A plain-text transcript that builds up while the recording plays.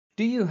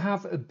Do you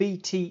have a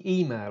BT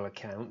email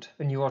account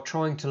and you are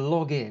trying to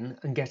log in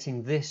and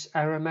getting this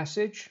error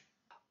message?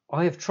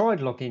 I have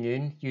tried logging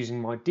in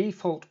using my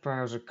default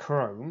browser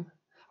Chrome.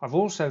 I've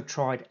also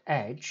tried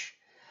Edge,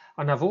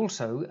 and I've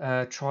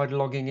also tried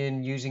logging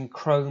in using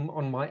Chrome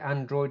on my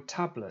Android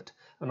tablet,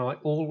 and I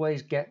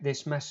always get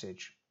this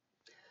message.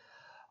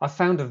 I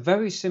found a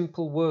very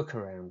simple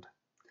workaround.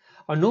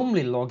 I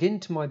normally log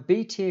into my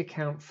BT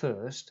account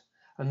first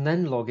and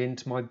then log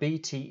into my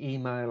BT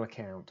email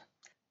account.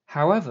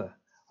 However,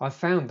 I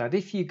found that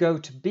if you go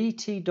to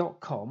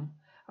bt.com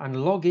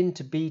and log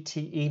into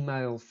BT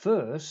email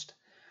first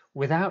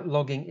without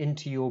logging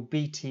into your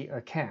BT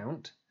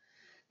account,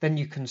 then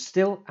you can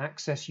still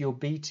access your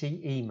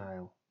BT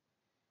email.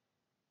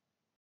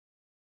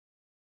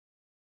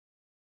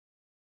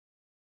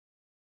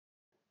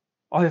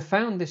 I have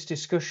found this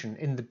discussion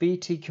in the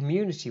BT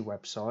community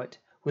website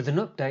with an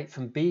update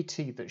from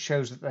BT that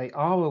shows that they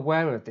are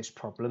aware of this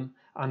problem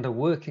and are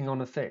working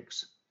on a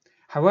fix.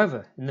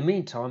 However, in the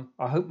meantime,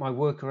 I hope my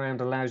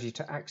workaround allows you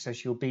to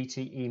access your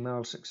BT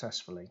email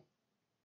successfully.